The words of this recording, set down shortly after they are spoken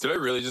Did I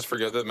really just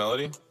forget that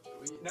melody?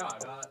 No. When I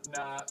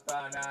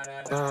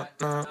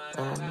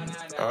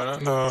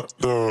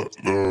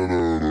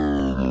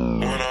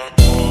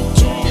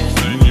popped off,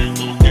 then you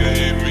go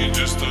gave me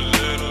just a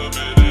little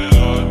bit of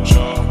hot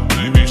chop.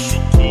 Baby, so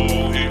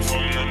cool, he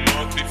from the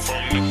north, he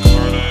from the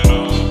Canada.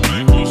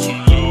 Make go so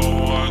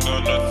low, I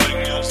got nothing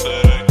else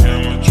that I can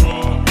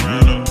withdraw.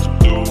 Ran up the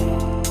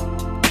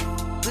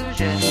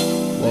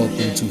dough.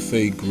 Welcome to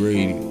Fake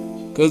Radio.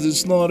 Cause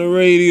it's not a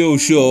radio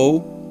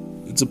show,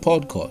 it's a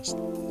podcast.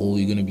 All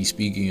we're gonna be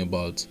speaking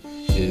about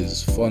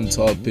is fun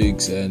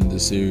topics and the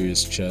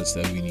serious chats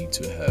that we need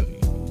to have.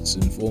 It's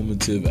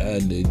informative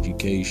and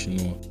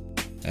educational,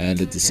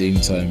 and at the same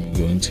time we're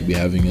going to be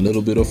having a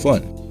little bit of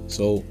fun.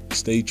 So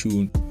stay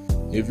tuned.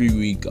 Every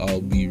week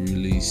I'll be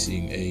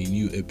releasing a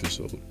new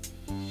episode.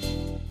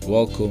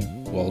 Welcome.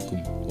 When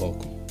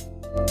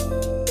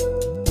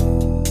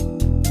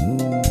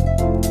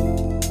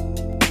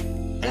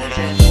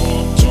I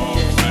popped off,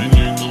 then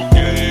you go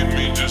gave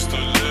me just a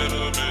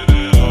little bit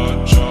of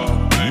hot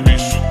chop. Baby,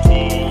 so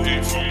cool, he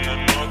from the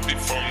north, he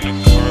from the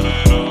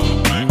Canada.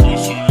 Make go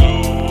so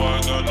low, I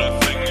got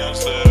nothing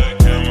else that I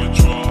can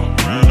withdraw.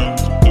 Ran up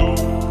the dough.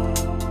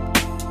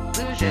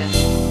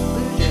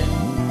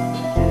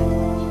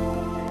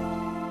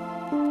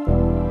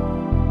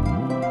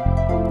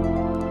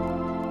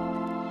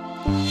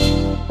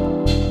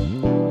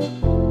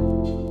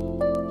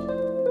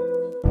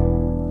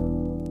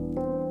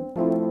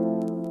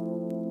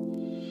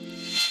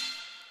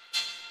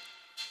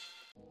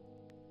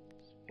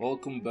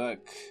 Welcome back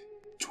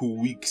to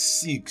week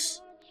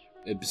 6,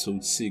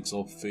 episode 6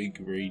 of Fake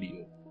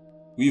Radio.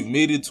 We've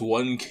made it to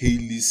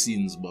 1K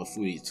listens, but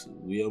wait,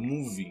 we are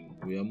moving.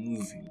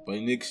 By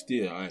next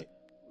year,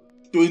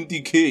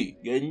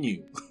 20K, can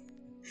you?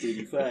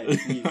 35.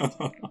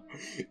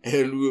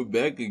 And we're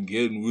back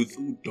again with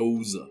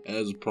Udoza,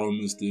 as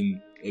promised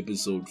in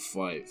episode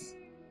 5.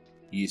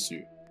 Yes,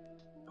 sir.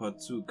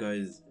 Part 2,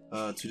 guys.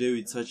 Today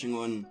we're touching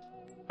on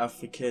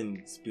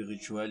African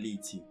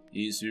spirituality.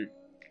 Yes, sir.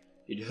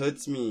 It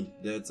hurts me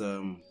that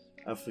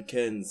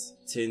Africans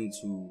tend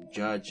to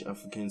judge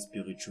African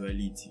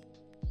spirituality,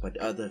 but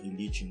other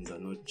religions are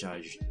not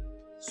judged.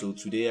 So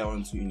today I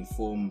want to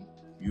inform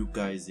you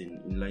guys and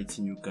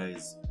enlighten you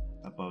guys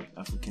about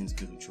African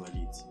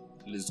spirituality.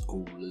 Let's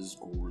go.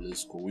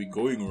 We're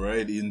going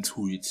right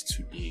into it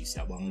today.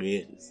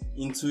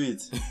 Into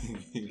it.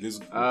 Let's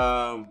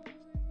go.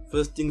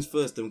 First things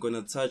first, I'm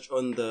gonna touch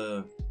on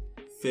the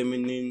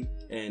feminine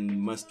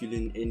and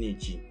masculine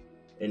energy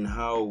and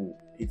how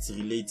it's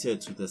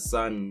related to the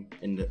sun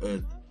and the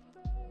earth.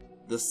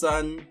 The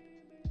sun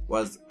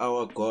was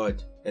our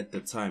God at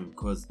the time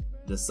because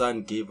the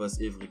sun gave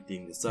us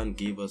everything. The sun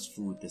gave us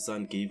food. The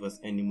sun gave us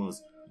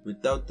animals.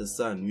 Without the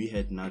sun, we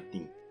had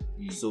nothing.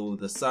 So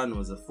the sun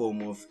was a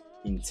form of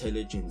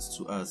intelligence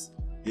to us.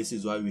 This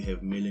is why we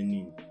have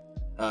melanin.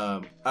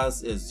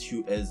 Us as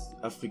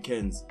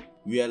Africans,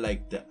 we are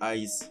like the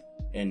ice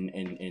and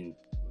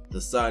the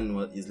sun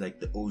is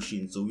like the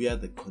ocean. So we are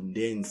the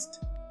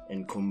condensed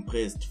and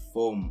compressed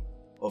form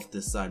of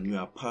the sun. We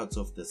are parts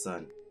of the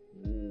sun.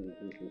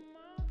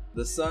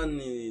 The sun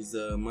is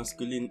a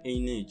masculine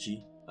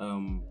energy.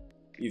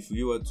 If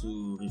we were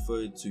to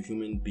refer it to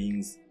human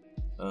beings,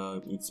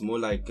 it's more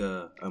like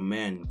a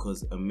man,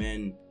 because a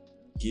man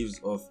gives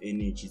off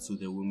energy to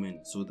the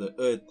woman. So the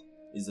earth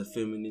is a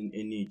feminine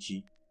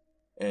energy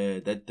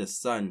that the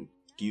sun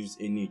gives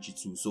energy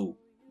to. So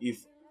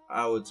if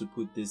I were to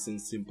put this in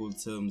simple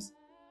terms,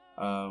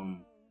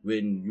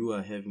 when you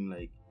are having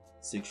like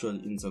sexual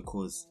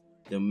intercourse,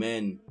 the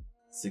man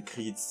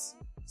secretes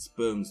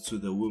sperms to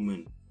the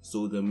woman.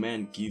 So the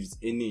man gives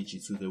energy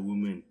to the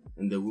woman,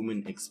 and the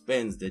woman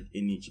expands that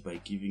energy by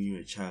giving you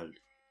a child.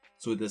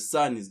 So the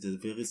sun is the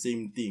very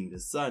same thing. The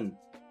sun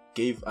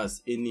gave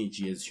us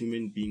energy as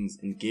human beings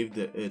and gave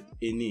the earth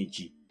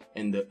energy,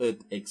 and the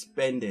earth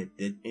expanded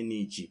that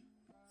energy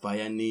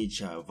via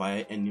nature,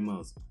 via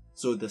animals.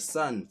 So the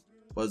sun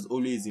was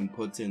always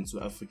important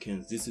to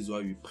Africans. This is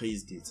why we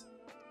praised it.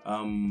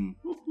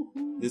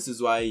 This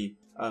is why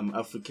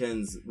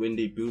Africans, when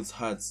they built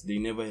huts, they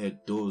never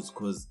had doors,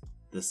 because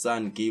the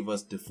sun gave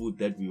us the food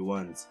that we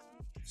want.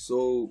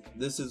 So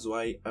this is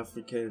why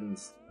African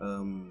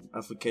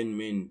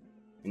men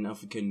and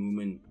African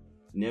women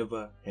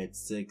never had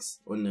sex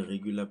on a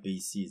regular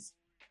basis.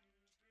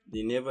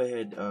 They never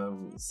had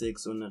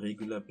sex on a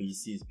regular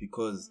basis,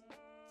 because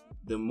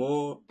the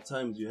more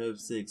times you have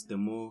sex, the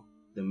more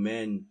the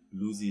man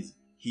loses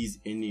his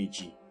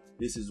energy.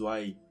 This is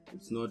why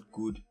it's not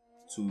good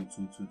to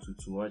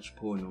watch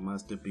porn or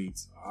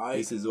masturbate.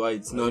 This is why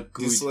it's not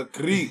good.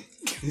 Disagree.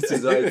 This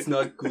is why it's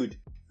not good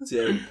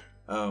to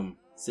have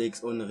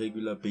sex on a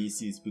regular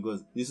basis,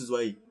 because this is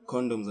why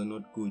condoms are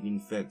not good,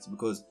 in fact,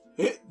 because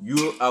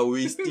you are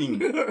wasting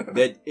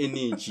that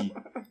energy,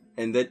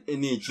 and that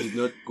energy is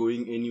not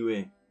going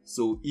anywhere.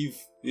 So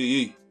if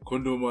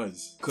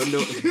condomize.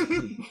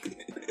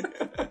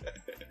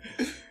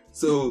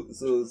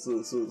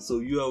 So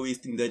you are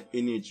wasting that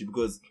energy,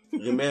 because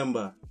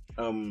remember,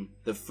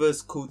 the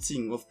first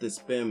coating of the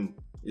sperm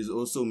is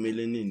also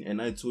melanin,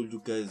 and I told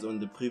you guys on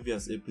the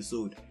previous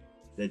episode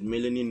that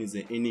melanin is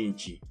an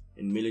energy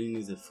and melanin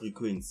is a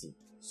frequency.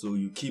 So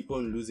you keep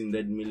on losing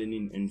that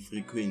melanin and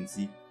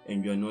frequency,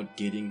 and you're not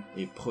getting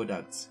a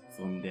product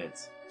from that.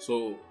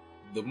 So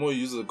the more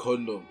you use a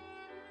condom,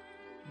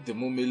 the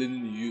more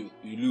melanin you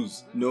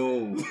lose.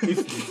 No.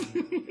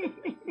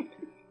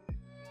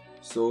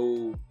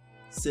 So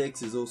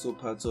sex is also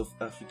part of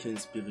African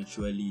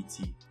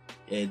spirituality.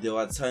 There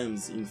were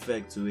times, in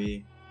fact,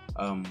 where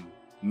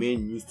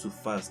men used to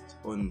fast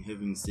on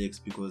having sex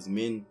because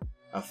men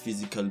are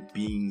physical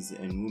beings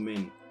and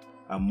women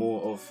are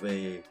more of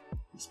a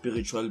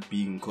spiritual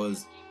being,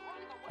 because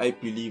I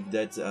believe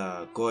that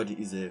God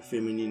is a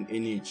feminine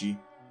energy.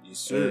 Yes,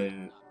 sir.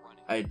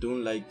 I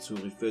don't like to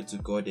refer to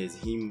God as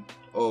him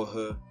or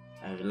her.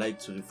 I like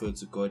to refer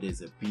to God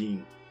as a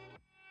being.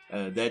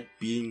 That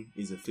being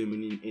is a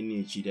feminine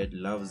energy that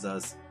loves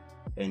us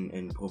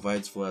and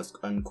provides for us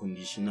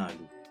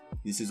unconditionally.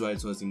 This is why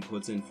it was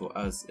important for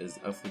us as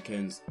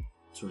Africans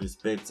to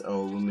respect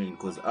our women,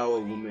 because our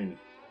women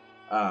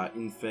are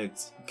in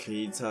fact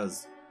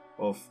creators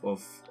of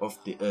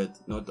the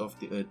earth, not of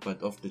the earth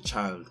but of the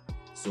child.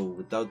 So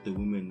without the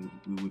women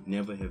we would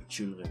never have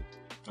children.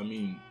 I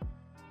mean,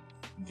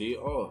 they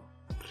are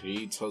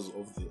creators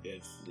of the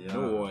earth. They You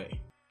know why?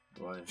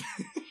 Why?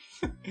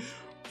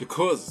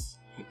 Because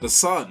the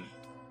sun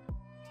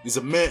is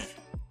a man,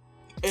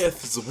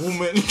 earth is a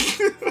woman.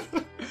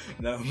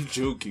 Nah, I'm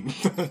joking.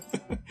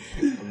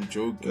 I'm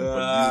joking.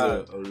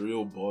 But these are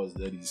real bars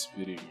that he's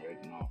spitting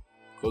right now.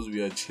 Because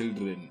we are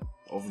children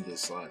of the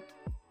sun.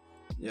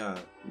 Yeah,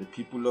 the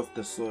people of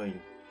the soil.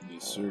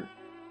 Yes, sir.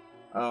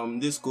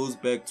 This goes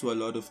back to a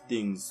lot of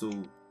things. So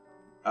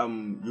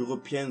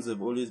Europeans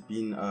have always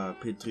been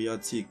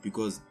patriotic,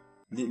 because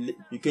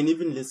you can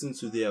even listen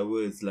to their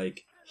words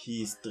like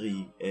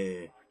history,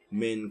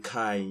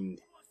 mankind,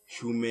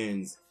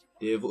 humans.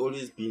 They have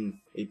always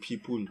been a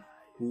people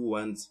who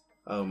want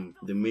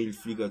the male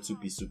figure to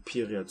be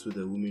superior to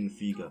the woman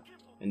figure,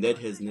 and that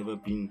has never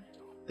been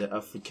the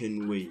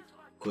African way,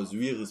 because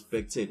we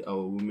respected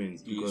our women,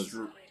 because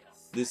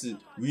this is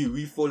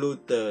we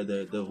followed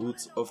the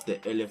roots of the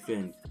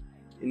elephant.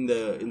 In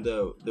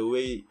the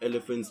way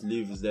elephants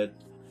live is that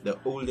the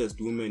oldest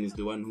woman is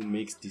the one who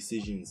makes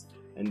decisions,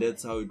 and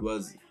that's how it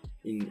was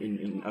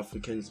in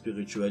African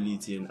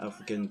spirituality and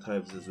African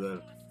tribes as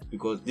well.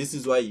 Because this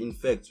is why, in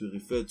fact, we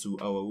refer to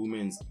our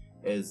women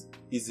as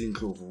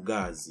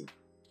izindlovukazi.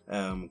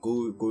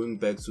 Going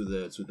back to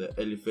the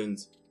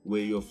elephant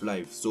way of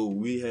life. So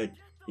we had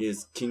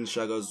King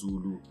Shaka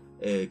Zulu,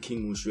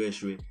 King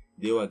Mushweshwe.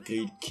 They were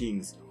great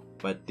kings,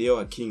 but they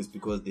were kings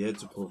because they had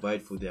to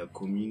provide for their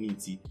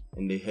community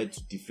and they had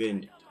to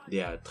defend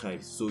their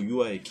tribes. So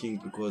you are a king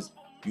because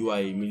you are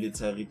a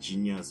military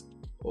genius,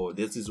 or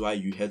this is why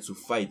you had to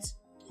fight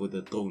for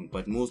the throne.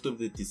 But most of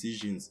the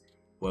decisions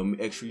were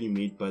actually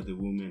made by the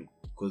woman,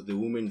 because the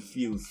woman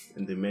feels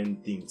and the man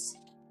thinks.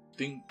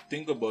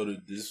 Think about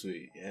it this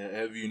way.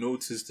 Have you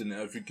noticed in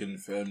African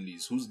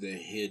families who's the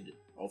head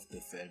of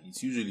the family?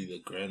 It's usually the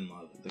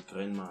grandmother. The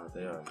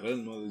grandmother, yeah.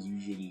 Grandmother is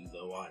usually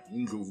the one.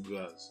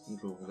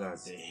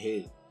 Indlovukazi. The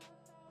head.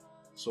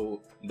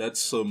 So that's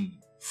some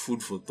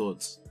food for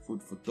thought.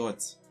 Food for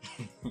thought.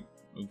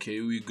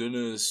 Okay, we're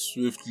gonna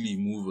swiftly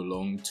move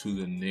along to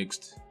the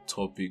next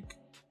topic.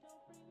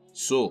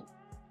 So,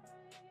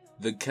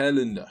 the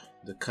calendar,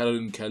 the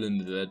current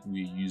calendar that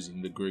we're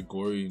using, the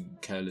Gregorian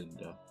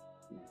calendar,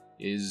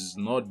 is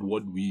not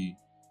what we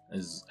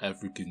as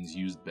Africans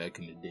used back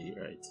in the day,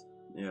 right?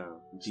 Yeah,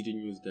 we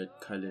didn't use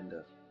that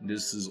calendar.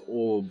 This is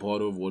all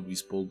part of what we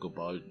spoke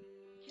about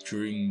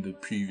during the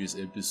previous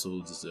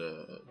episodes,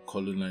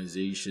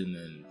 colonization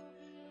and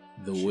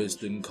the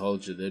Western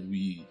culture that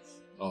we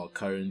are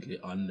currently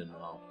under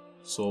now.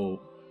 So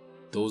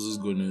those is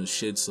gonna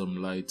shed some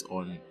light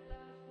on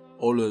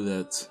all of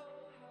that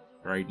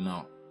right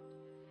now.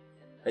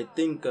 I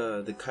think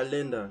the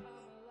calendar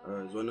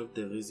is one of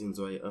the reasons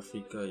why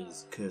Africa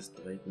is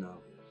cursed right now,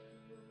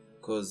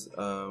 because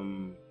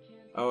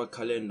our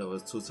calendar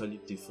was totally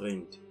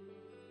different.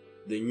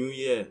 The new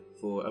year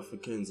for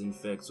Africans, in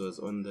fact, was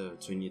on the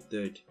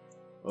 23rd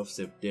of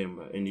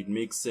September, and it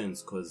makes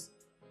sense because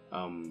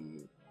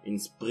in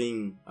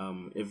spring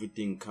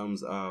everything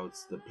comes out,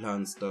 the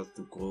plants start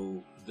to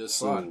grow, the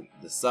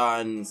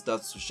sun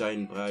starts to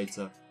shine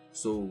brighter.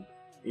 So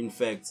in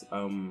fact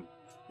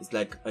it's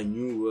like a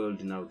new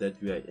world now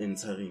that we are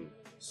entering.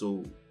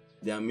 So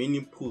there are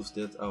many proofs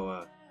that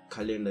our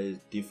calendar is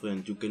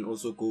different. You can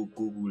also go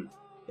Google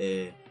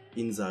Inzalo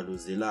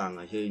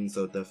Zelanga here in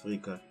South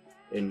Africa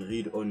and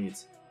read on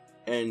it.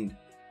 And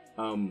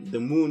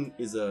the moon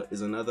is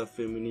another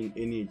feminine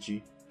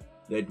energy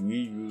that we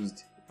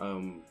used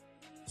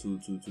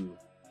to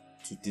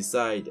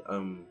decide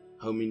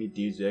how many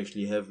days you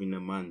actually have in a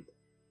month.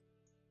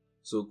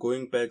 So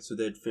going back to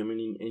that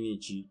feminine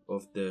energy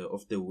of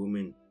the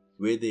woman,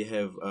 where they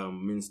have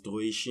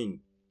menstruation,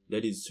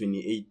 that is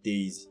 28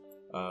 days.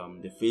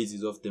 The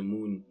phases of the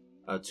moon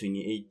are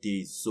 28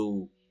 days.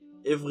 So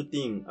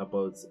everything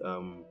about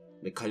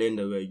the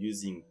calendar we are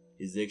using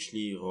is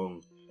actually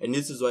wrong. And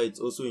this is why it's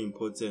also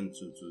important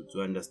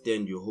to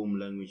understand your home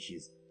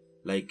languages.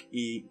 Like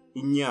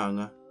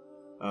Inyanga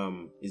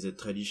is a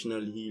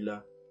traditional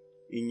healer.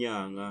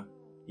 Inyanga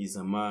is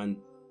a month.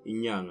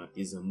 Inyanga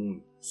is a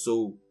moon.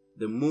 So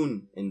the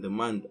moon and the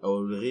month are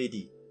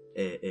already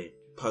a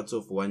part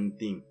of one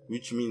thing,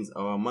 which means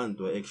our month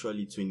were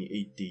actually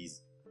 28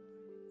 days.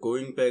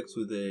 Going back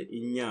to the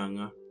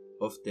Inyanga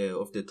of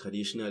the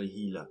traditional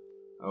healer,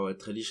 our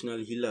traditional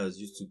healers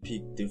used to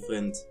pick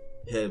different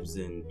herbs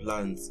and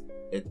plants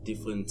at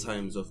different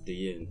times of the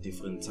year and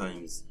different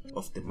times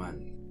of the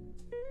month.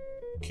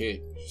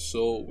 Okay,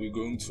 so we're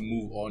going to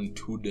move on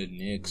to the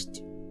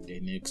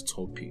next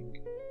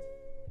topic.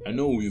 I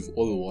know we've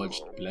all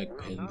watched Black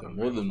Panther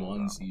more than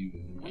once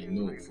even, I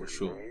know for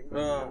sure.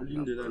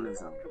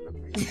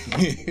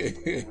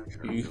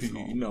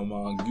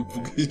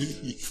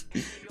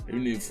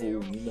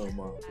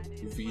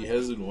 If he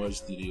hasn't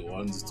watched it, he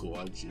wants to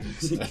watch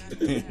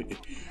it.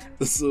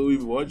 So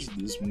we've watched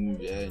this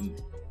movie, and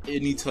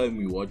anytime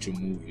we watch a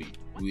movie,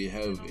 we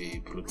have a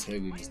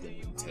protagonist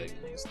and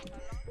antagonist.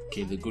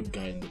 Okay, the good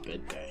guy and the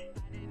bad guy.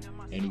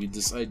 And we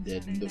decide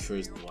that in the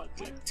first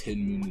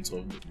 10 minutes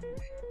of the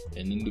movie.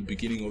 And in the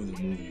beginning of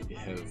the movie, we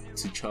have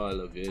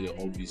T'Challa. Very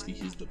obviously,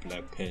 he's the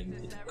Black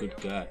Panther, the good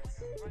guy,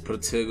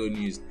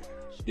 protagonist.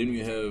 Then we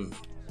have,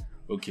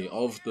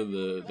 after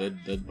that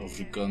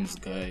Afrikaans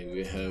guy,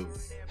 we have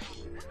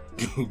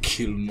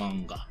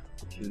Killmonger.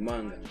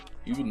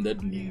 Even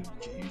that name,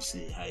 you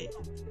say, hi.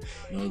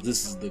 No,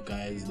 this is the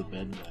guy, is the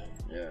bad guy.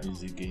 Yeah.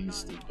 He's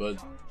against it.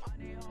 But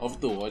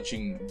after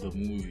watching the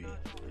movie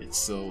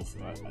itself,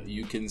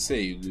 you can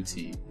say,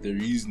 Guti, the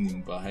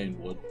reasoning behind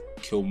what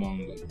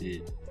Killmonger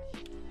did,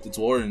 it's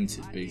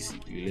warranted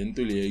basically.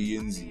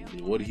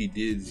 What he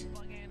did,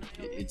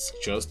 it's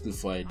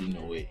justified in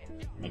a way.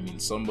 I mean,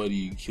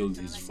 somebody killed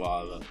his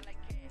father,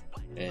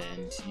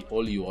 and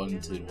all he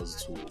wanted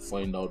was to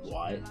find out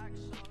why.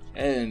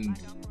 And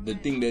the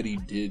thing that he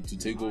did to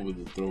take over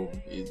the throne,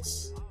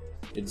 it's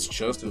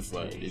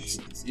justified.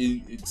 It's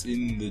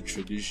in the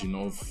tradition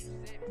of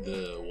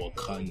the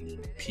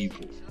Wakandan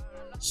people.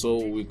 So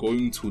we're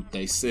going to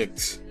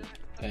dissect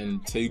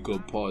and take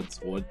apart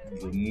what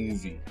the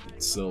movie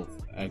itself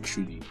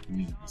actually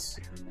means.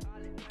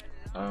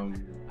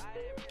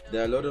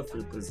 There are a lot of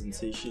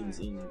representations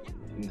in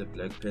the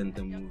Black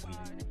Panther movie,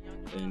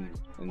 and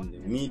the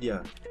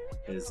media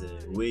has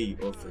a way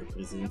of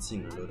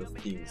representing a lot of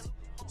things.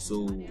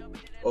 So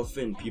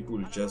often people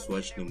just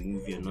watch the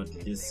movie and not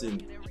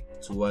listen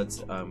to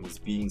what is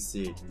being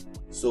said.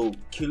 So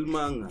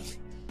Killmonger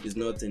is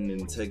not an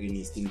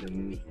antagonist in the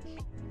movie.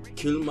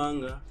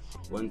 Killmonger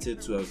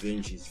wanted to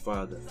avenge his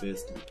father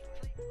firstly,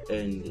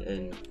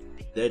 and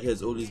that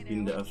has always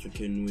been the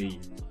African way.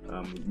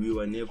 We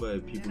were never a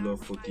people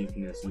of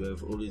forgiveness. We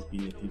have always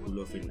been a people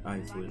of an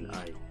eye for an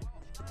eye.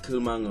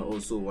 Killmonger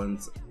also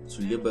wants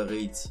to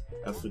liberate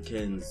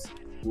Africans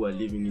who are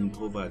living in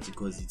poverty,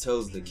 because he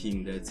tells the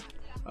king that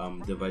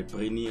the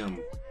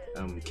vibranium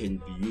can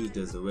be used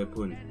as a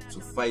weapon to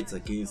fight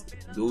against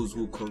those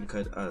who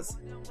conquered us.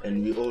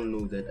 And we all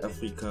know that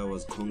Africa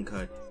was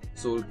conquered.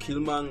 So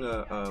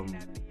Killmonger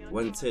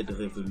wanted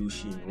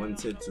revolution,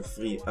 wanted to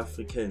free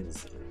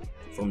Africans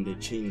from the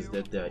chains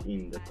that they are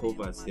in, the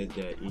poverty that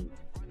they are in.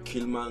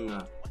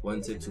 Killmonger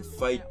wanted to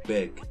fight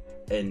back,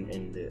 and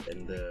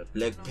the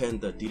Black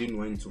Panther didn't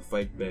want to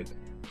fight back.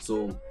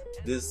 So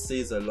this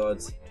says a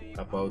lot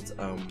about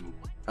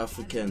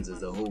Africans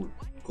as a whole,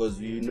 because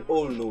we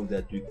all know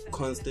that we're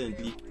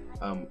constantly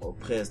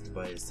oppressed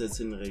by a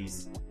certain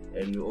race,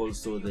 and we all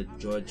saw the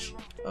George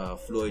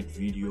Floyd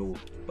video,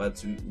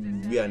 but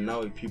we are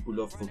now a people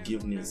of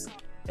forgiveness,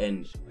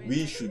 and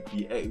we should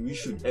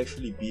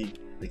actually be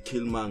the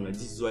Killmonger.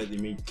 This is why they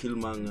made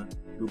Killmonger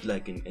look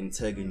like an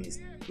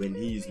antagonist when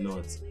he is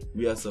not.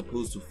 We are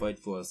supposed to fight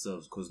for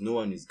ourselves, because no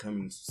one is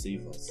coming to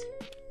save us.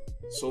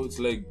 So it's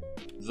like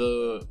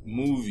the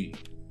movie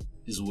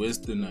is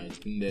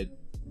westernized in that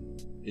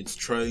it's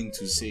trying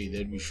to say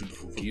that we should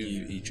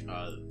forgive each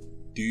other.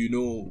 Do you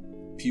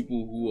know,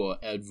 people who are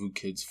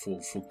advocates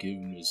for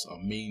forgiveness are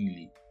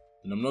mainly,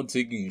 and I'm not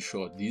taking a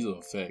shot, these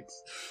are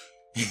facts.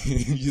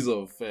 These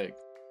are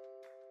facts.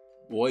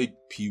 White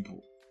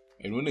people.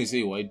 And when I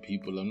say white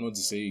people, I'm not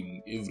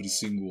saying every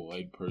single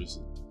white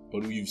person,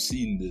 but we've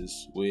seen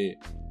this where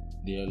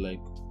they are like,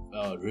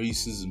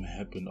 racism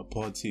happened,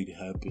 apartheid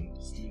happened,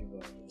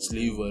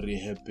 slavery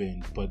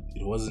happened, but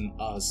it wasn't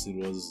us, it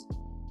was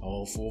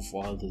our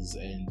forefathers,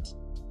 and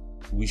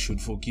we should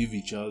forgive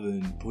each other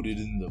and put it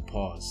in the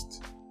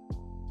past.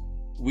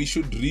 We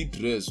should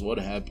redress what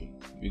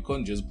happened. We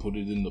can't just put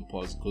it in the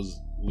past,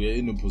 because we are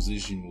in a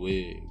position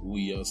where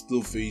we are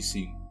still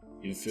facing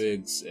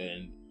effects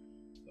and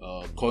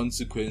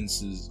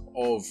consequences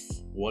of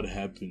what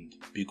happened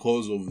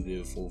because of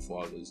their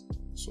forefathers.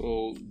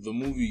 So the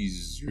movie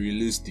is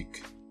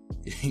realistic,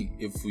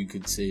 if we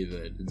could say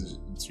that.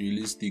 It's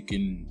realistic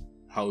in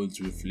how it's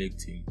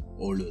reflecting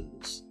all of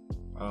this.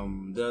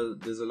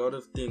 There's a lot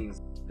of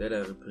things that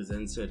are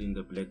represented in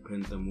the Black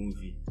Panther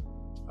movie.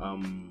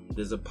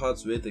 There's a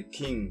part where the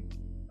king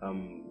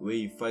where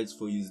he fights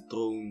for his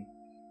throne.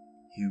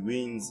 He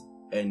wins,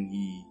 and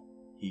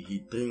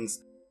he drinks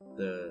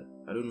the,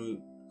 I don't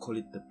know, call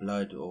it the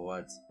blood or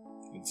what.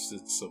 It's a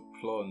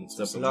plant.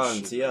 The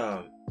plant,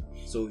 yeah.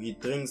 So he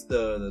drinks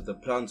the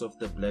plant of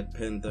the Black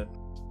Panther,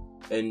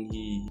 and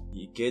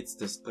he gets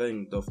the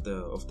strength of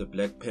the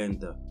Black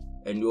Panther.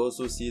 And we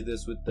also see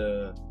this with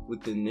the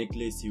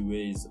necklace he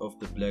wears of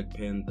the Black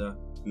Panther.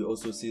 We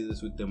also see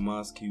this with the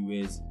mask he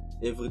wears.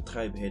 Every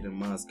tribe had a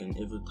mask, and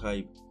every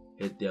tribe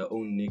had their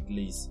own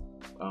necklace.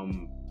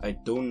 I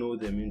don't know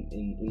them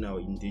in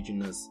our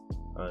indigenous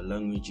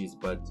languages,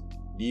 but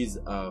these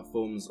are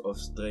forms of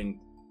strength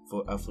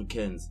for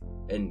Africans.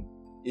 And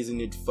isn't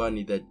it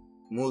funny that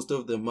most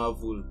of the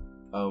Marvel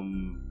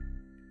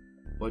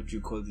what do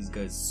you call these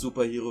guys,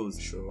 superheroes,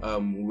 sure,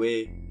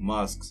 wear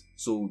masks?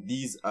 So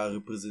these are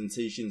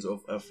representations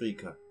of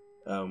Africa.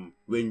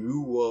 When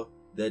you wore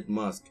that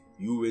mask,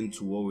 you went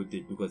to war with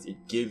it, because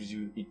it gave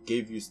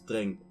you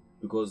strength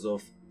because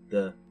of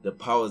the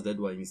powers that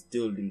were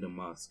instilled in the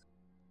mask.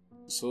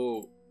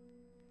 So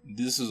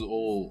this is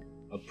all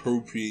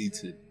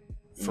appropriated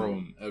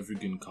from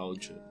African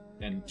culture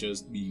and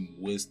just being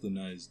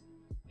westernized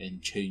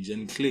and changed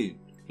and claimed,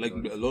 like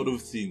a lot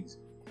of things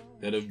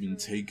that have been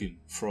taken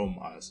from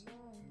us,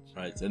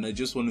 right? And I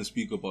just want to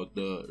speak about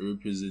the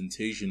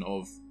representation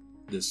of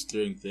the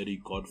strength that he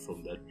got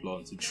from that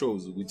plant. It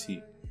shows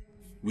that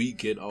we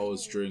get our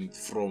strength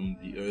from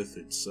the earth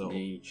itself,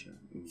 Nature.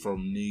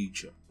 from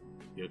nature.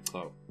 Yeah,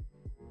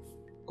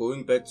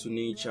 going back to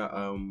nature,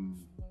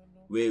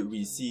 where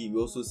we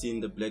also see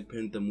in the Black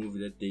Panther movie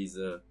that they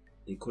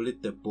call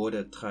it the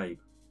border tribe,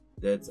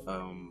 that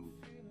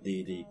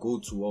they go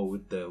to war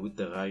with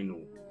the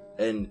rhino.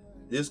 And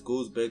this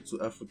goes back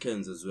to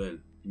Africans as well.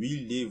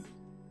 We live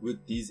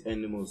with these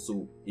animals,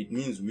 so it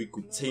means we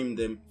could tame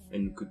them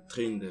and we could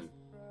train them.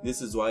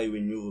 This is why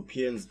when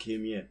Europeans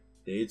came here,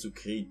 they had to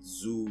create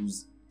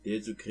zoos, they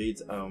had to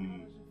create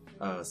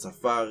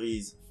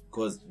safaris,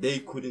 because they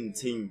couldn't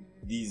tame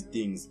these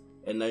things.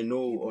 And I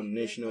know on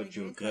National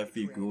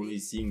Geographic we're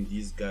always seeing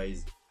these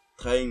guys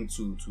trying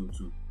to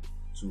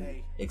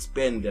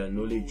expand their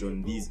knowledge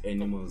on these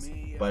animals,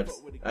 but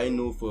I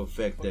know for a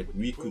fact that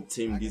we could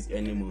tame these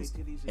animals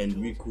and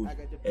we could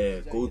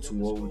go to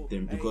war with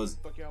them, because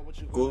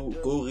go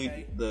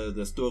read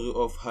the story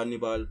of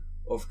Hannibal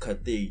of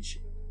Carthage.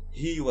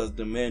 He was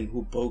the man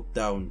who broke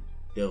down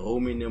the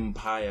Roman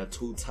Empire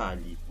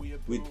totally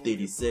with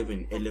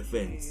 37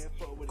 elephants.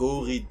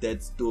 Go read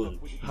that story.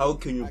 How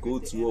can you go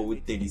to war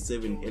with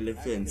 37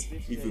 elephants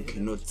if you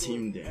cannot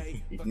tame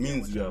them? It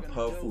means we are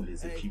powerful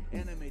as a people.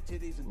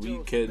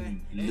 We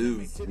can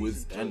live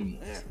with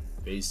animals,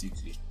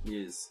 basically.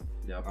 Yes,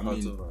 they are part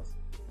of us.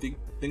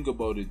 Think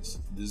about it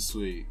this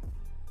way.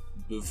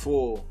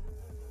 Before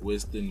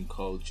Western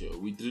culture,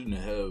 we didn't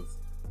have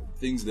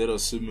things that are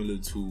similar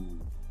to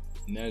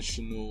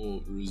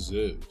national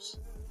reserves.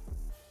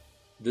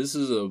 This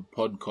is a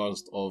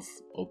podcast of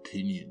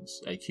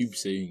opinions. I keep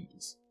saying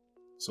this.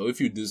 So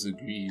if you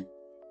disagree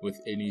with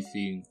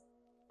anything,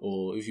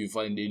 or if you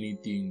find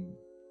anything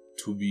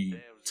to be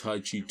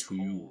touchy to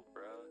you,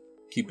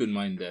 keep in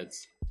mind that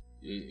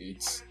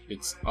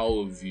it's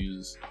our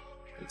views,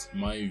 it's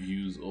my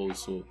views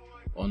also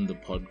on the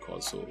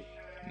podcast. So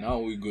now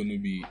we're going to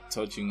be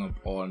touching up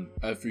on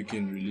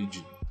African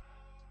religion.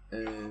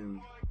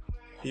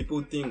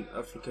 People think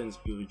African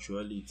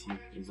spirituality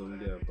is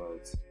only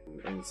about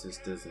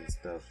ancestors and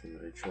stuff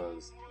and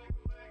rituals.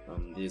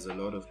 There's a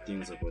lot of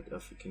things about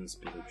African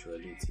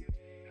spirituality.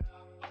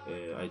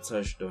 I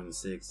touched on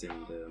sex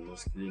and the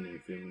masculine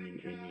and feminine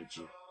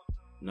energy.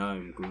 Now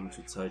I'm going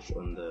to touch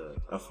on the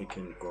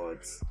African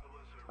gods.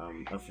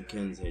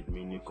 Africans had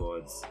many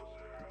gods,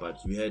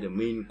 but we had a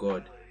main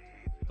god,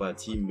 but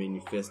he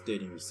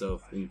manifested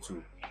himself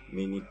into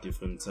many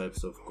different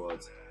types of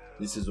gods.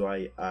 This is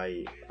why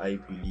I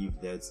believe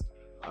that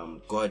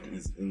God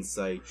is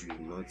inside you,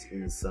 not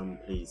in some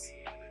place,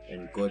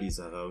 and God is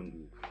around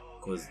you,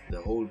 because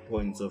the whole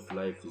point of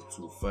life is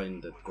to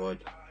find that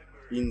God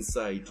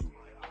inside you.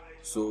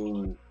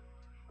 So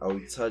I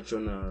will touch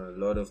on a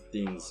lot of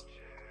things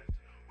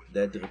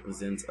that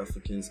represents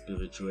African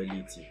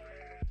spirituality.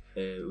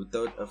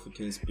 Without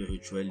African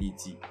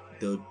spirituality,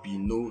 there would be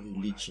no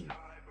religion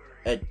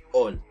at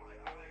all.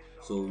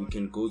 So we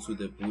can go to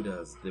the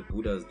Buddhas. The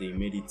Buddhas, they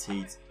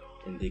meditate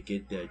and they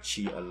get their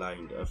chi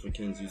aligned.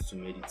 Africans used to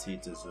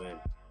meditate as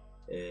well.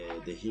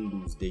 The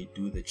Hindus, they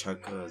do the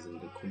chakras and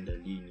the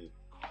kundalini.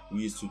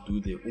 We used to do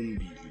the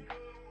umbili.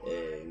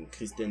 In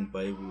Christian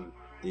Bible,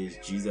 there's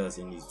Jesus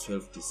and his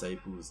 12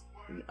 disciples.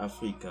 In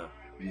Africa,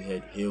 we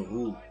had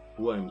Heru,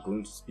 who I'm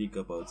going to speak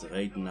about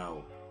right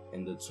now,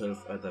 and the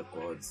 12 other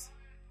gods.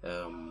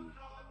 The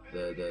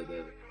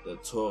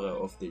Torah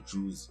of the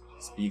Jews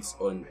speaks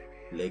on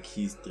Black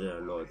history a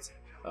lot.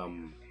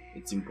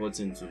 It's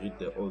important to read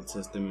the Old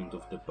Testament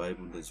of the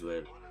Bible as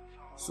well.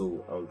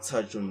 So I'll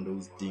touch on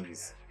those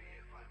things.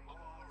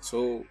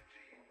 So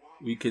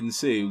we can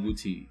say,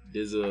 Guti,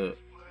 there's a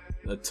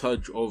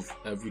touch of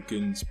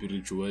African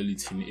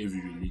spirituality in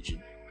every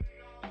religion,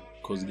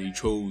 because they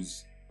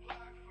chose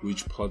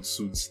which part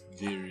suits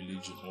their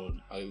religion, or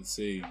I would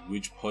say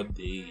which part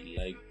they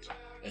liked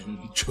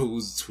and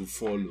chose to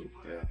follow.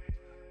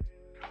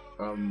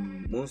 Yeah.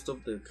 Most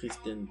of the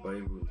Christian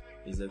Bible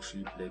is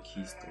actually black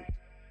history.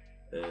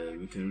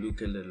 We can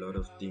look at a lot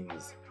of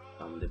things.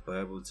 The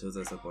Bible tells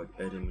us about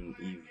Adam and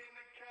Eve,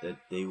 that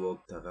they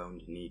walked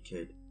around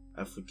naked.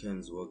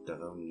 Africans walked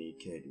around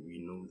naked. We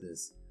know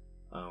this.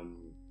 A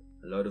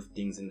lot of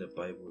things in the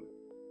Bible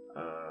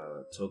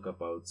talk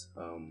about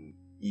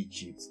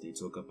Egypt. They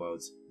talk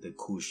about the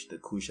Kush. The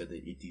Kush are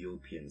the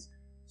Ethiopians.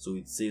 So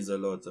it says a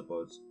lot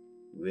about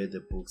where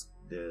the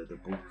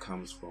book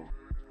comes from.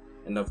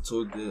 And I've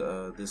told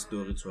this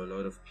story to a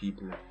lot of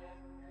people.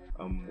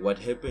 What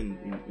happened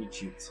in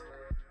Egypt,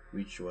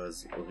 which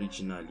was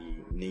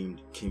originally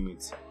named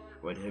Kemet.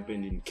 What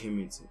happened in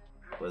Kemet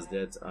was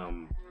that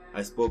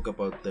I spoke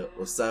about the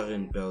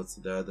Osirian belt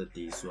the other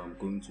day, so I'm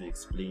going to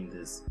explain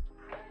this.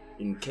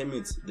 In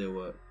Kemet, there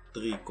were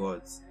 3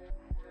 gods,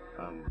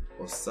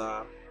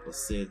 Osir,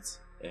 Oset,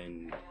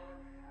 and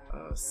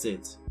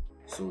Set.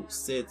 So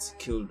Set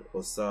killed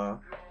Osir,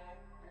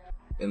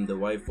 and the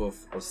wife of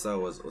Osir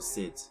was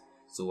Oset.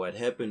 So what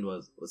happened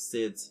was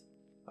Oset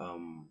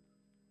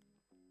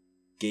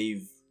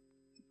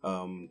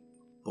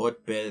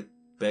brought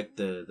back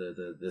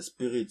the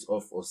spirits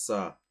of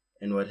Osir.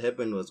 And what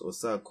happened was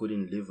Osir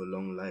couldn't live a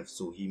long life,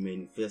 so he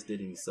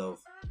manifested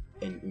himself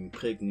and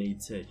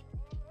impregnated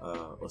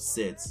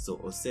Oset. So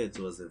Oset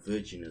was a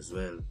virgin as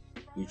well,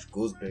 which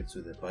goes back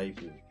to the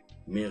Bible.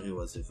 Mary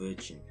was a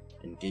virgin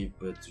and gave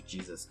birth to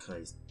Jesus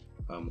Christ.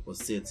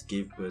 Oset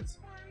gave birth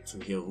to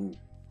Heru.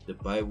 The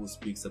Bible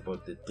speaks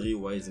about the 3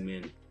 wise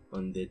men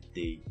on that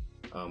day.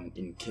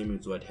 In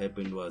Kemet, what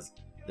happened was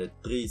the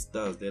 3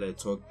 stars that I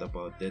talked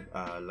about that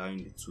are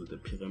aligned to the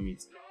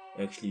pyramids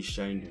actually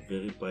shined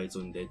very bright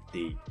on that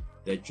day,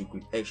 that you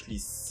could actually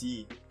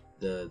see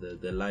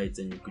the lights,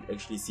 and you could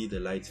actually see the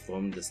lights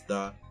from the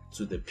star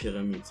to the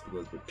pyramids,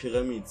 because the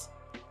pyramids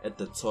at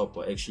the top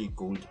were actually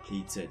gold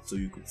plated, so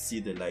you could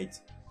see the light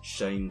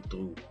shine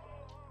through.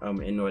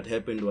 And what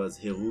happened was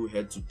Heru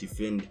had to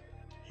defend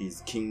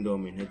his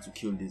kingdom and had to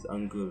kill his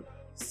uncle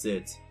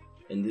Set.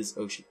 And this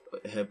actually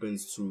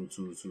happens to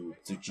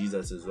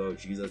Jesus as well.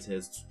 Jesus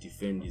has to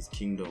defend his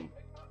kingdom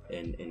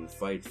and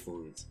fight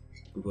for it,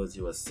 because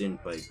he was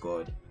sent by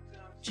God.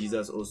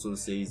 Jesus also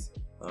says,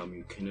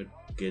 you cannot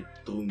get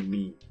through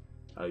me.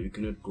 You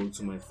cannot go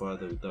to my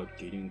Father without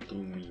getting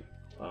through me.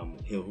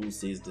 Heru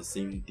says the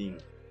same thing.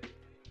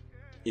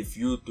 If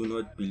you do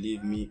not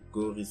believe me,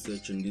 go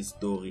research on this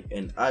story.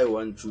 And I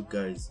want you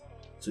guys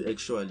to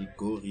actually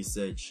go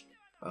research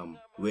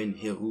when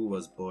Heru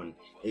was born.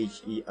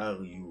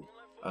 Heru.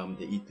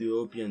 The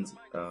Ethiopians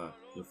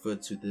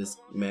referred to this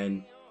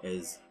man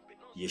as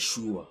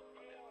Yeshua.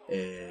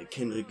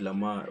 Kendrick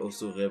Lamar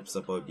also raps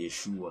about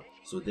Yeshua,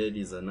 so that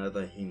is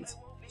another hint.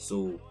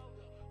 So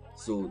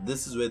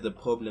this is where the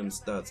problem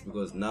starts,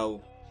 because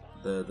now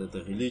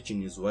the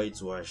religion is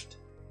whitewashed,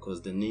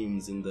 because the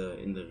names in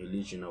the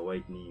religion are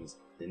white names.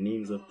 The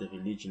names of the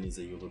religion is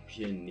a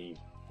European name.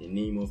 The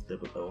name of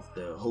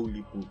the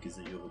holy book is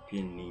a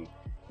European name.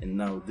 And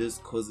now this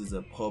causes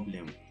a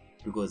problem,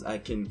 because I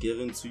can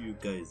guarantee you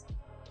guys,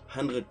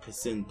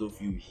 100%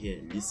 of you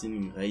here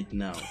listening right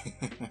now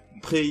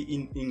pray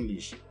in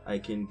English. I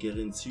can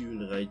guarantee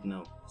you right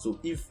now. So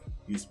if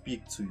you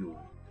speak to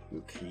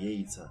your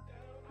creator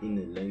in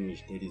a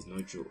language that is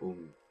not your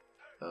own,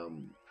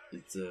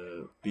 it's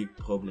a big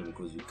problem,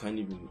 because you can't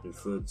even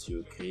refer to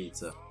your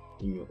creator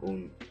in your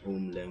own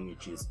home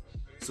languages.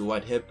 So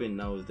what happened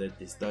now is that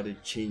they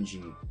started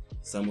changing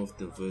some of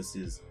the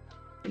verses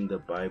in the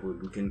Bible.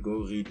 We can go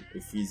read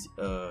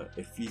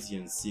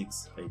Ephesians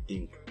 6, I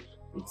think.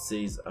 It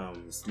says,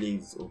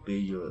 slaves, obey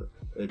your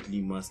earthly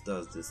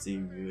masters the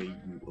same way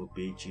you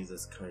obey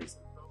Jesus Christ.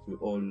 We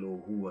all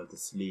know who are the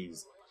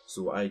slaves,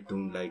 so I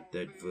don't like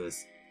that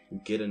verse. We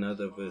get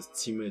another verse,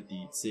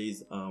 Timothy. It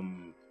says,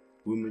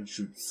 women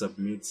should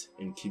submit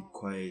and keep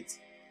quiet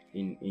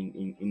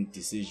in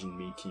decision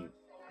making.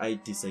 I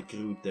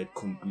disagree with that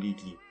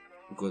completely,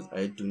 because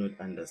I do not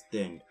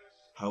understand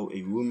how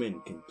a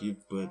woman can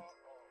give birth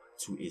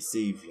to a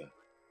savior.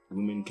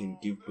 Women can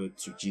give birth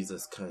to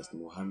Jesus Christ,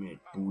 Muhammad,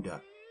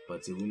 Buddha,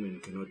 but a woman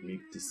cannot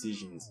make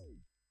decisions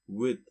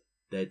with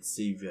that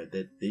savior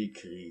that they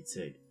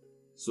created.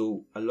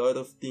 So a lot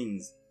of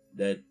things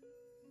that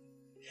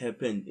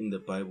happened in the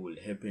Bible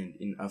happened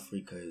in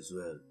Africa as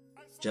well.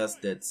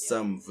 Just that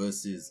some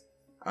verses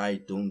I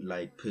don't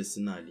like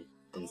personally,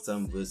 and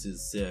some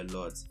verses say a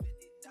lot.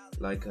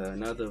 Like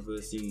another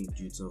verse in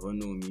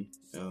Deuteronomy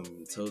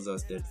tells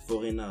us that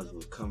foreigners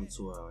will come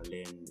to our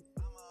land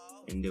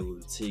and they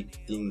will take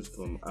things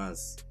from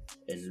us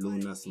and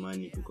loan us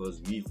money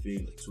because we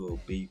failed to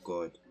obey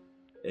God.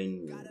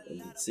 And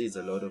it says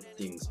a lot of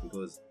things,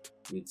 because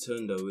we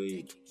turned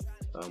away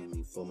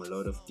from a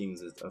lot of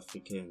things as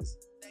Africans,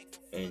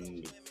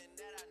 and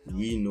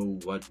we know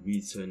what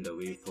we turned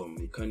away from.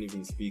 We can't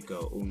even speak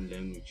our own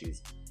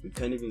languages. We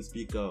can't even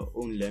speak our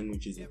own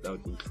languages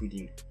without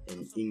including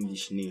an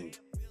English name.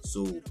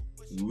 So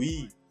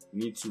we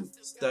need to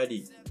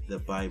study the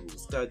Bible,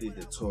 study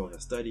the Torah,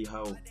 study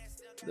how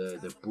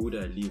the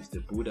Buddha lives. The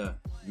Buddha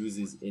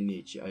uses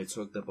energy. I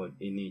talked about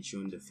energy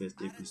on the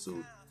first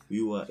episode.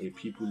 We were a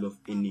people of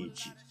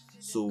energy.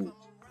 So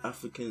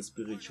African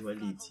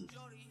spirituality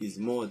is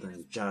more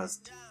than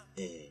just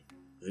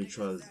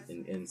rituals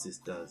and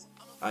ancestors.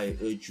 I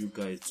urge you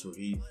guys to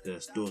read the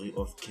story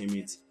of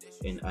Kemet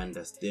and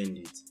understand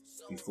it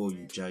before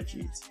you judge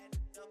it.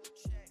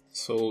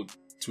 So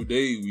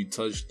today we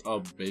touched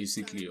up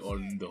basically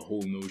on the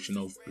whole notion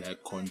of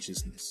black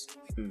consciousness.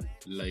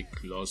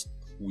 Like last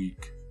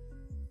week.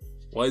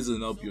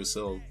 Wisen up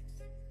yourself.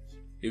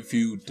 If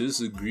you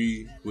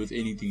disagree with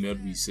anything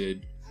that we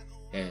said,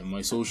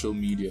 my social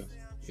media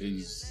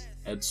is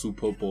at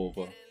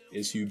Supabhova,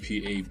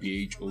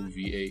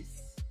 SUPABHOVA.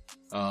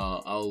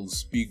 I'll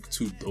speak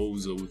to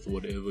Dozer with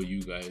whatever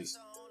you guys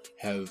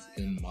have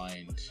in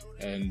mind.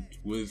 And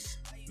with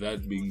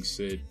that being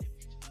said,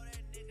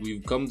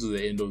 we've come to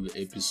the end of the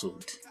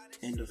episode.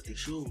 End of the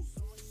show.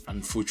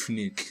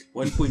 Unfortunately.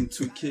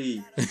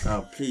 1.2k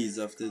plays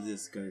after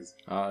this, guys.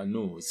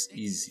 No, it's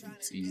easy.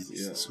 It's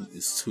easy. Yeah.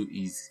 It's too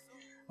easy.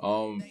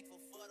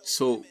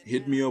 So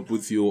hit me up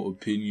with your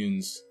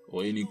opinions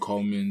or any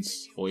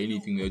comments or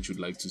anything that you'd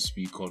like to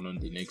speak on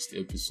the next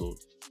episode.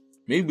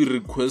 Maybe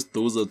request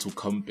Dozer to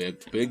come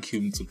back, beg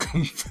him to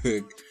come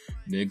back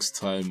next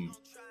time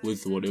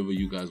with whatever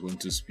you guys want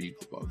to speak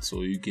about.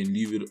 So you can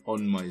leave it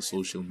on my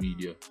social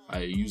media.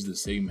 I use the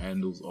same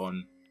handles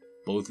on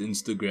both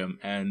Instagram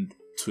and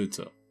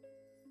Twitter.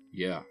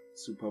 Yeah.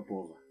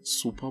 Supabhova.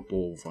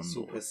 Supabhova.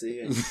 Super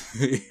Saiyan.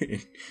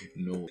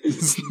 No,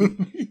 it's not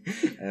me.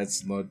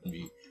 That's not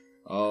me.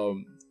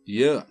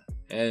 Yeah,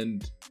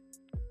 and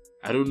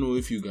I don't know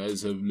if you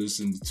guys have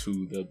listened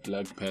to the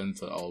Black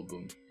Panther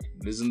album.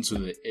 Listen to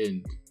the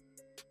end.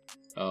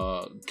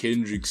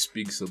 Kendrick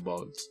speaks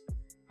about,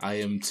 I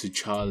am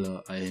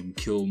T'Challa, I am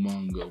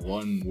Killmonger,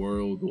 one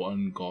world,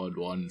 one God,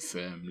 one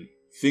family.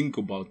 Think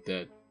about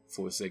that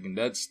for a second.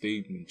 That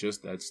statement,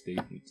 just that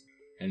statement.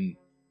 And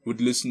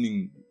with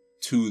listening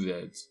to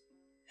that,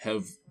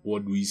 have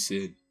what we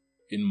said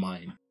in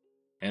mind.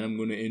 And I'm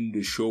gonna end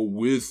the show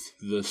with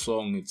the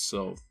song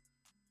itself.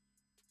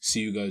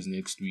 See you guys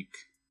next week.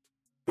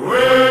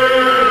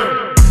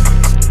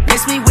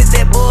 Miss me with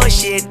that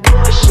bullshit.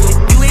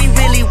 You ain't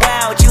really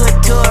wild, you a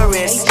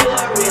tourist.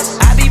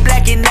 I be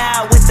blacking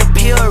out with the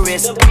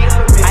purist.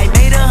 I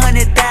made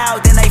 100,000,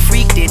 I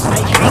freaked it.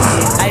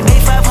 I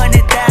made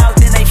 500,000,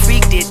 I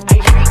freaked it.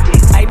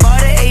 I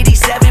bought an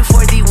 87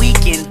 for the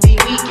weekend.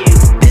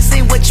 This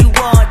ain't what you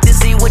want,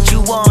 this ain't what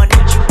you want.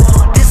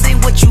 This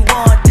ain't what you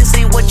want, this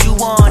ain't what you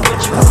want.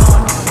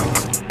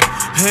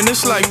 And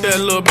it's like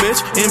that little bitch.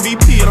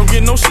 MVP, I don't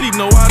get no sleep,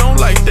 no, I don't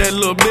like that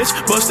little bitch.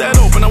 Bust that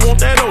open, I want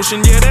that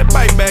ocean, yeah, that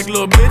bite back,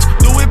 little bitch.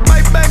 Do it,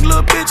 bite back,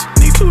 little bitch.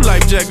 Need 2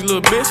 life jackets,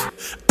 little bitch.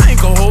 I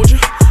ain't gon' hold you,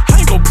 I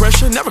ain't gon'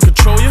 pressure, never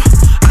control you.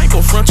 I ain't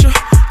gon' front you,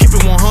 keep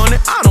it 100,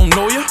 I don't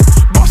know you.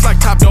 Boss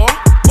like Top Dog,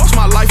 boss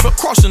my life up,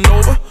 crossing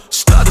over.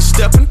 Stutter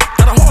stepping,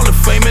 got a Hall of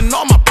Fame and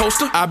on my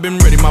poster. I've been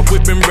ready, my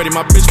whip been ready,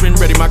 my bitch been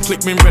ready, my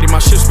click been ready,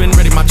 my shit's been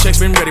ready, my checks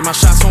been ready, my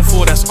shots on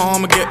full, that's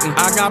Armageddon.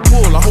 I got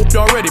pull, I hope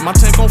y'all ready, my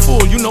tank on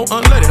full, you know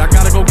unleaded. I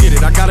gotta go get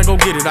it, I gotta go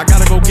get it, I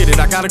gotta go get it,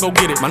 I gotta go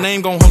get it. My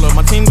name gon' hold up,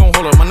 my team gon'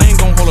 hold up, my name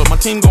gon' hold up, my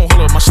team gon'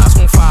 hold up, my shots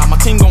gon' fire, my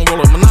team gon'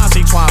 roll up, my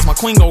Nazi twice, my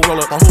queen gon' roll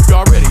up. I hope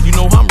y'all ready, you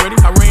know I'm ready,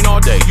 I rain all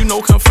day, you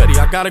know confetti.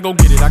 I gotta go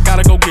get it, I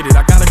gotta go get it,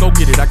 I gotta go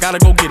get it, I gotta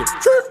go get it.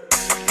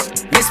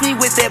 Miss me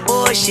with that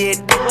bullshit.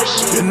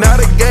 You're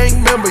not a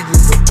gang member,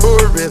 you're a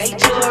tourist.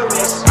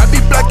 I be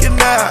blacking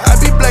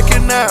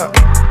out.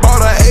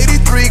 Bought a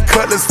 83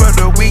 Cutlass for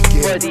the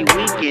weekend.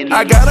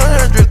 I got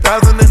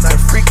 100,000 and I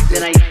freaked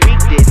it.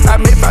 I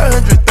made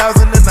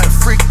 500,000 and I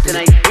freaked it.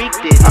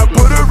 I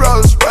put a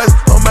Rolls Royce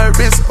on my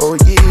wrist, oh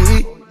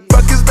yeah.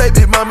 Fuck his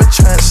baby mama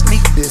tryna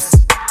sneak this.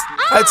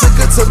 I took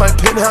her to my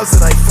penthouse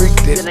and I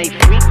freaked it.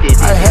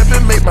 I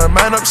haven't made my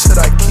mind up, should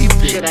I keep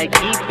it?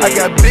 I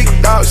got big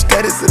dog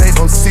status, it ain't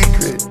no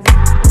secret.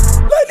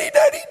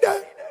 La-di-da-di-da,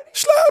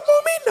 slide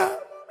on me now.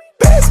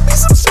 Pass me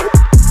some syrup,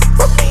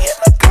 fuck me in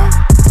the car.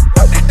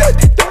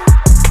 La-di-da-di-da,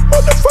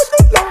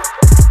 motherfucker law.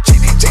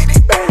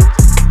 GD bang,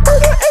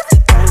 murder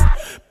everything.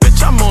 Bitch,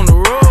 I'm on the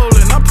roll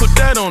and I put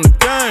that on the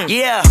game.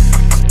 Yeah,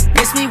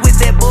 miss me with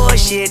that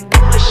bullshit.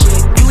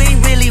 You ain't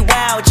really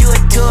wild, you a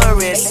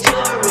tourist.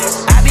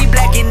 I be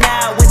blacking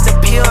out with the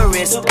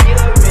purist.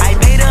 I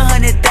made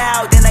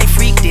 100,000, I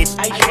freaked it.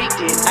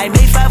 I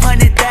made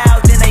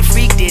 500,000, I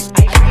freaked it.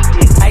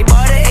 I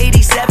bought an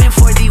 87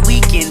 for the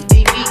weekend.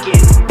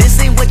 This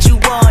ain't what you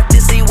want,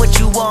 this ain't what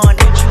you want.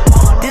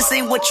 This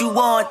ain't what you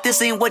want,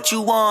 this ain't what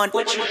you want.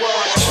 What you want?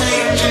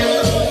 Change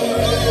it.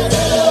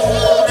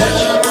 Let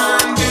your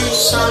mind do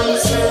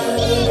something.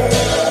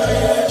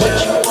 What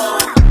you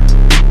want?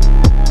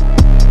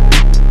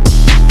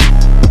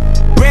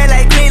 Red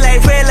light, green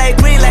light, red light,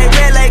 green light,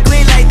 red light,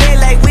 green light. They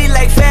like, we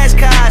like fast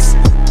cars,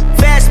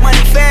 fast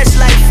money, fast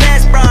life,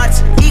 fast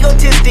bronze.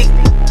 Egotistic,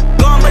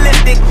 gone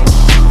ballistic.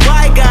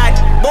 Why God,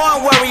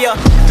 born warrior,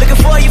 looking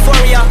for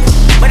euphoria,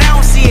 but I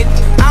don't see it,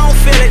 I don't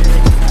feel it.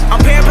 I'm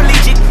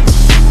paraplegic.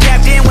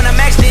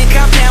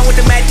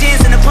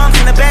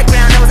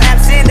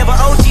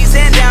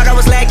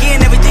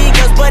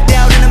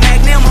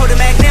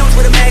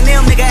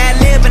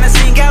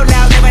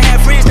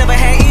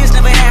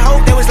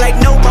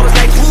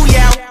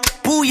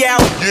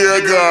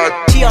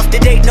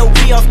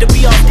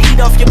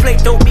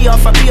 Don't be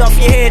off, I be off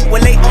your head.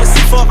 We're late on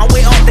C4, I'm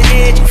way off the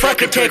edge.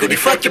 Fuck integrity,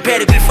 fuck your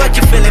pedigree, fuck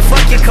your feeling,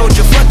 fuck your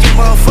culture, fuck your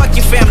moral, fuck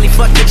your family,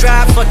 fuck your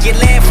drive, fuck your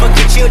land, fuck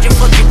your children,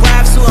 fuck your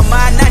wives. Who am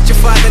I? Not your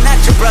father, not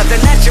your brother,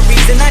 not your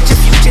reason, not your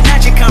future,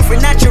 not your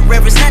comfort, not your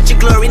reverence, not your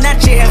glory,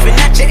 not your heaven,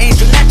 not your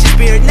angel, not your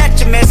spirit, not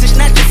your message,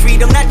 not your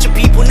freedom, not your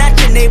people, not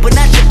your neighbor,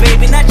 not your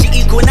baby, not your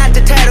equal, not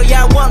the title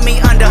y'all want me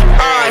under.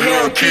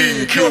 Hell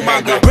King,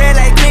 Killmonger. Red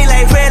light, green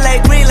light, red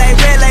light, green light,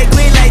 red light,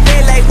 green light,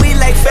 they like, we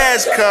like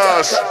fast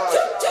cars.